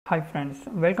Hi friends,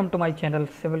 welcome to my channel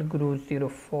Civil Guru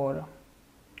 04.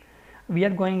 We are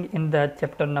going in the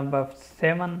chapter number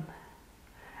 7,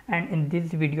 and in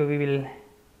this video we will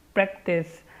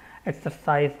practice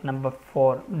exercise number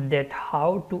 4, that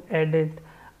how to edit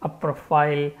a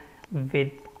profile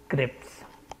with grips.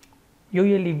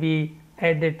 Usually we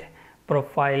edit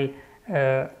profile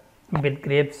with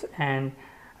grips and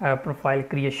profile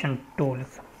creation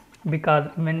tools, because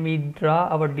when we draw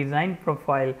our design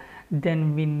profile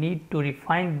then we need to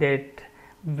refine that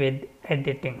with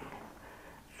editing.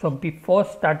 So before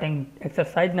starting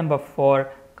exercise number 4,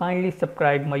 kindly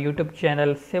subscribe my YouTube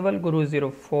channel Civil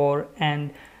Guru 04,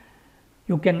 and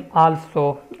you can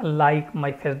also like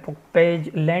my Facebook page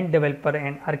Land Developer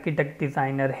and Architect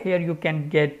Designer. Here you can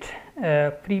get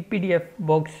free PDF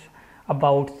books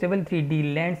about civil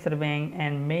 3D, land surveying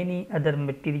and many other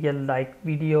material like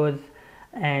videos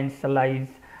and slides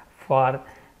for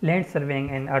land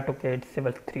surveying and AutoCAD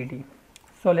civil 3D.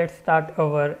 So let's start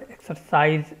our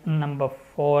exercise number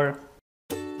 4.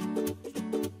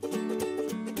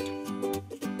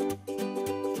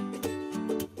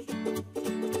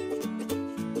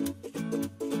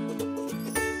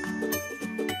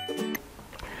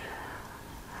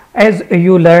 As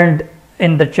you learned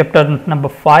in the chapter number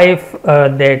 5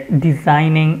 that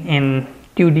designing in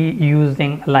 2D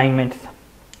using alignments,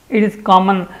 it is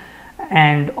common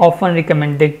and often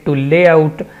recommended to lay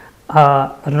out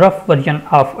a rough version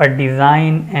of a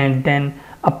design and then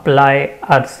apply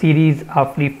a series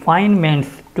of refinements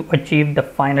to achieve the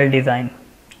final design.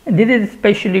 This is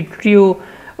especially true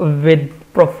with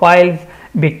profiles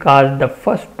because the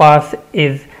first pass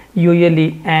is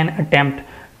usually an attempt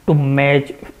to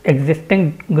match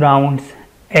existing grounds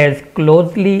as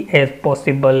closely as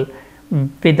possible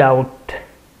without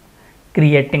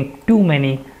creating too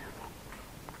many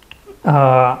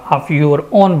of your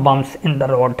own bumps in the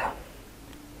road.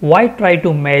 Why try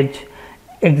to match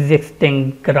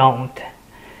existing ground?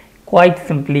 Quite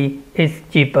simply, it's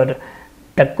cheaper.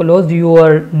 The closer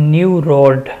your new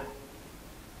road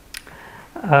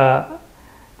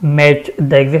match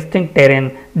the existing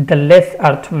terrain, the less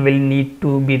earth will need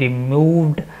to be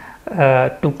removed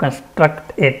to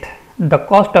construct it. The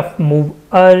cost of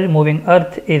moving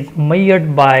earth is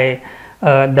measured by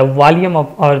the volume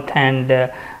of earth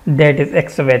and that is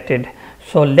excavated.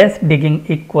 So less digging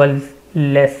equals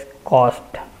less cost.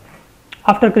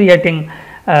 After creating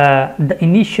the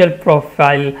initial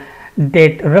profile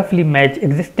that roughly match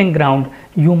existing ground,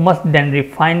 you must then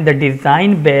refine the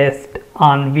design based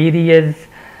on various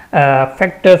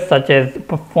factors such as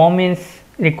performance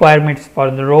requirements for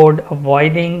the road,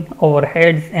 avoiding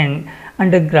overheads and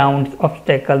underground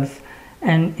obstacles,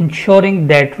 and ensuring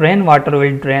that rainwater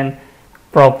will drain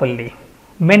properly.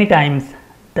 Many times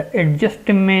the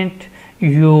adjustment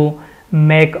you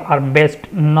make are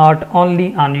based not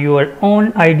only on your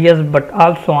own ideas but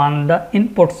also on the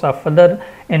inputs of others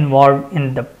involved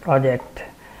in the project.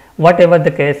 Whatever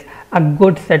the case, a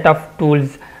good set of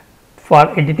tools for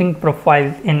editing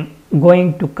profiles is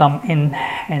going to come in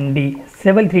handy.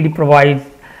 Civil 3D provides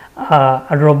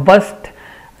a robust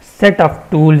set of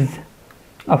tools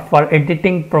for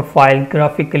editing profile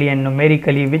graphically and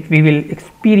numerically, which we will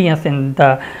experience in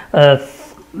the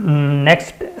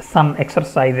next some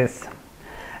exercises.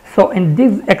 So in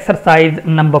this exercise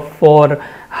number 4,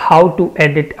 how to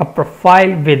edit a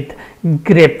profile with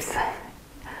grips,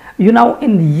 you know,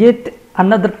 in yet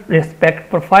another respect,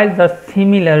 profiles are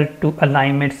similar to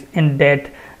alignments in that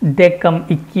they come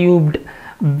equipped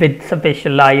with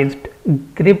specialized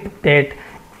grip that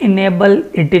enable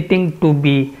editing to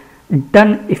be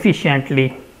done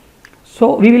efficiently.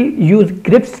 So we will use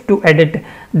grips to edit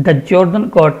the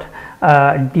Jordan Court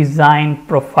design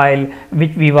profile,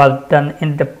 which we was done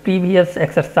in the previous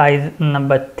exercise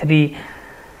number 3.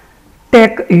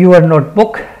 Take your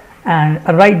notebook and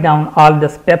write down all the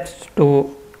steps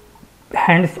to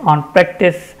hands-on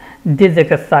practice this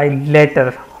exercise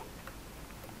later,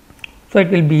 so it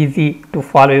will be easy to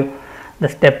follow the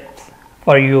steps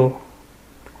for you.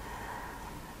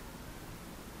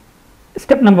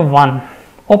 Step number 1,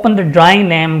 open the drawing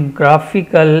name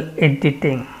graphical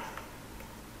editing.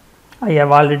 I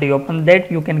have already opened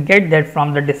that. You can get that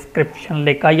from the description.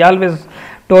 Like I always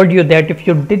told you that if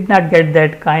you did not get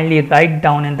that, kindly write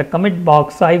down in the comment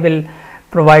box. I will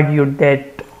provide you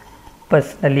that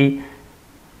personally.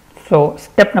 So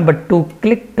step number 2,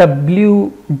 click the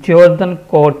blue Jordan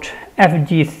Court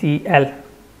FGCL.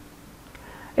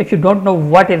 If you don't know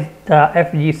what is the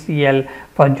FGCL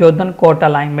for Jordan Court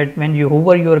alignment, when you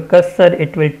hover your cursor,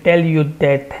 it will tell you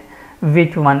that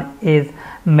which one is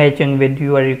matching with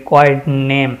your required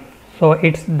name. So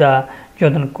it's the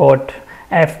Jordan Court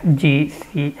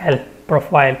FGCL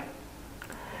profile.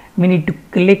 We need to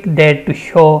click that to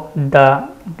show the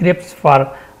grips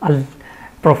for a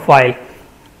profile.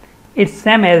 It's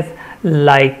same as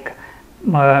like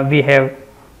we have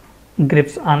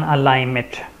grips on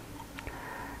alignment.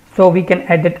 So we can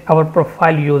edit our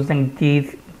profile using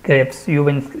these grips. You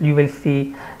will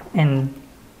see in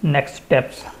next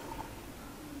steps.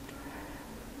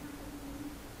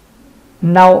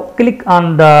 Now click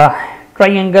on the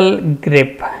triangle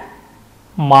grip,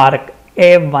 mark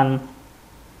A1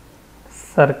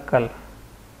 circle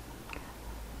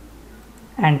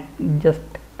and just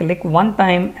click one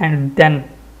time and then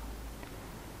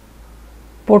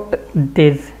put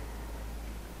this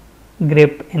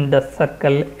grip in the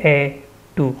circle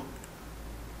A2.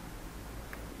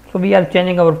 So we are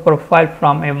changing our profile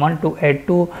from A1 to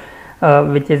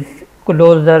A2, which is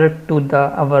closer to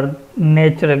our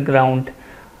natural ground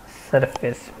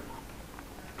surface.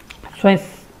 So in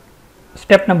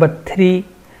step number 3,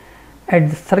 at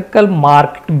the circle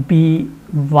marked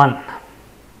B1,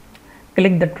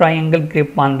 click the triangle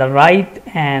grip on the right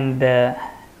and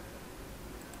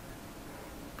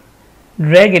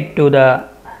drag it to the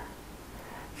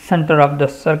center of the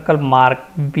circle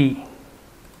marked B.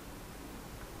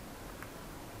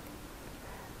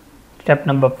 Step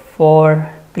number 4,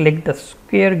 click the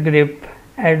square grip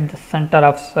at the center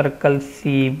of circle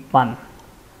C1.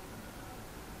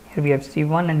 Here we have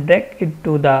C1 and drag it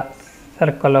to the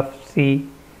circle of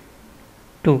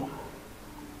C2.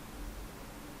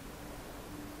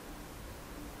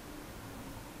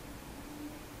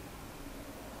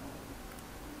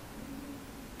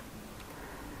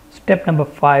 Step number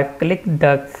 5, click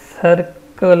the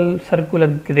circular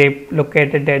grip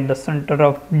located at the center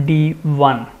of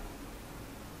D1.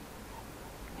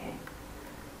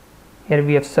 Here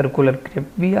we have circular grip.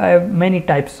 We have many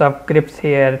types of grips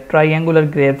here: triangular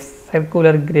grips,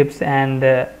 circular grips, and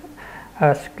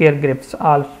square grips.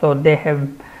 Also, they have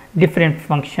different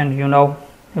functions.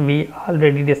 We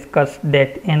already discussed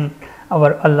that in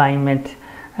our alignment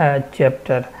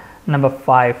chapter number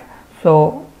 5.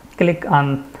 So click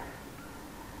on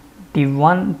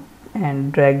D1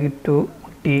 and drag it to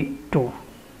D2.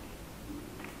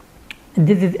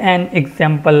 This is an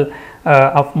example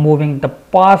of moving the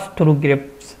pass-through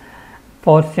grips,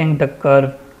 forcing the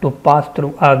curve to pass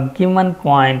through a given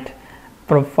point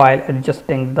profile,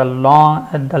 adjusting the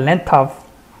length of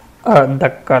the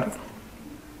curve.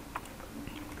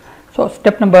 So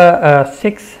step number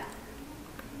 6,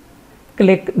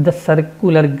 click the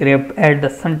circular grip at the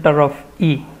center of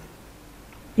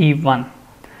E1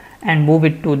 and move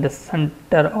it to the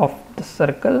center of the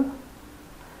circle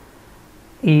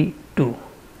E2.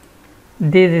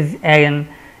 This is an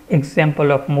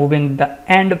example of moving the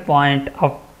end point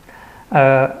of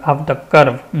the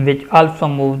curve, which also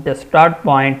moves the start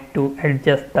point to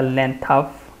adjust the length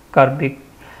of curve,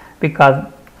 because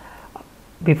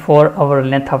before our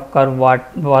length of curve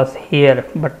was here,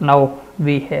 but now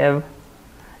we have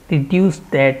reduced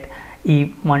that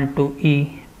E1 to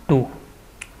E2.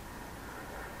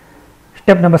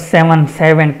 Step number 7,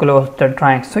 save and close the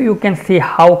drawing. So you can see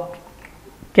how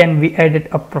can we edit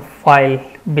a profile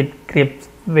with grips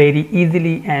very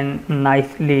easily and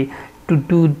nicely. To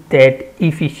do that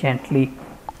efficiently.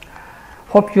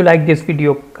 Hope you like this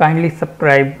video. Kindly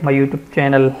subscribe my YouTube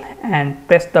channel and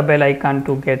press the bell icon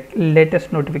to get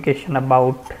latest notification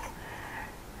about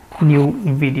new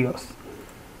videos.